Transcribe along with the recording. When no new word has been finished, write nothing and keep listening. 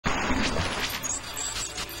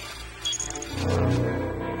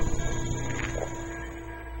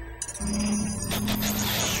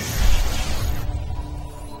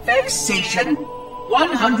annexation.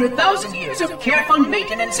 100,000 years of careful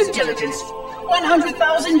maintenance and diligence.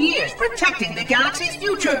 100,000 years protecting the galaxy's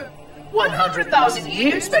future. 100,000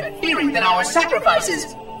 years spent fearing that our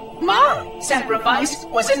sacrifices, my sacrifice,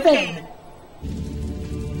 was in vain.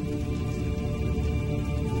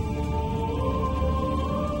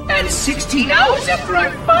 And 16 hours after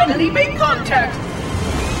I finally made contact,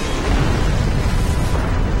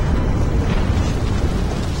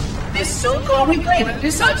 this so-called reclaimer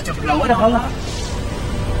decides to blow it all up.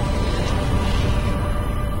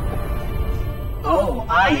 Oh,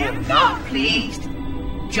 I am not pleased.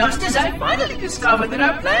 Just as I finally discovered that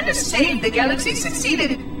our plan to save the galaxy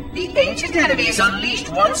succeeded, the ancient enemy is unleashed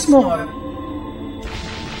once more.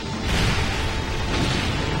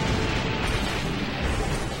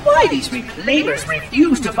 Why these reclaimers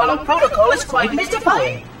refuse to follow protocol is quite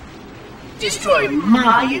mystifying. Destroy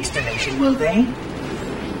my installation, will they?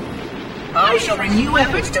 I shall renew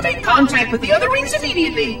efforts to make contact with the other rings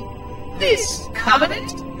immediately. This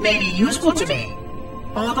covenant may be useful to me,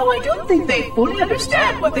 although I don't think they fully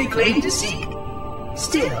understand what they claim to seek.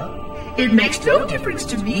 Still, it makes no difference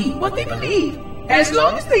to me what they believe, as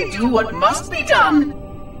long as they do what must be done.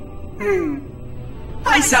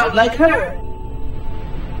 I sound like her.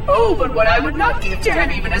 Oh, but what I would not give to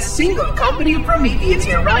have even a single company of Prometheans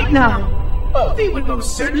here right now. Oh, they would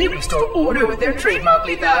most certainly restore order with their trademark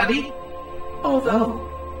lethality. Although,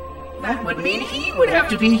 that would mean he would have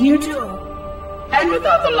to be here too. And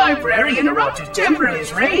without the librarian around to temper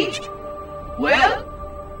his rage, well,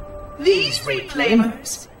 these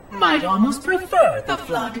reclaimers might almost prefer the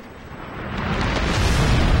Flood.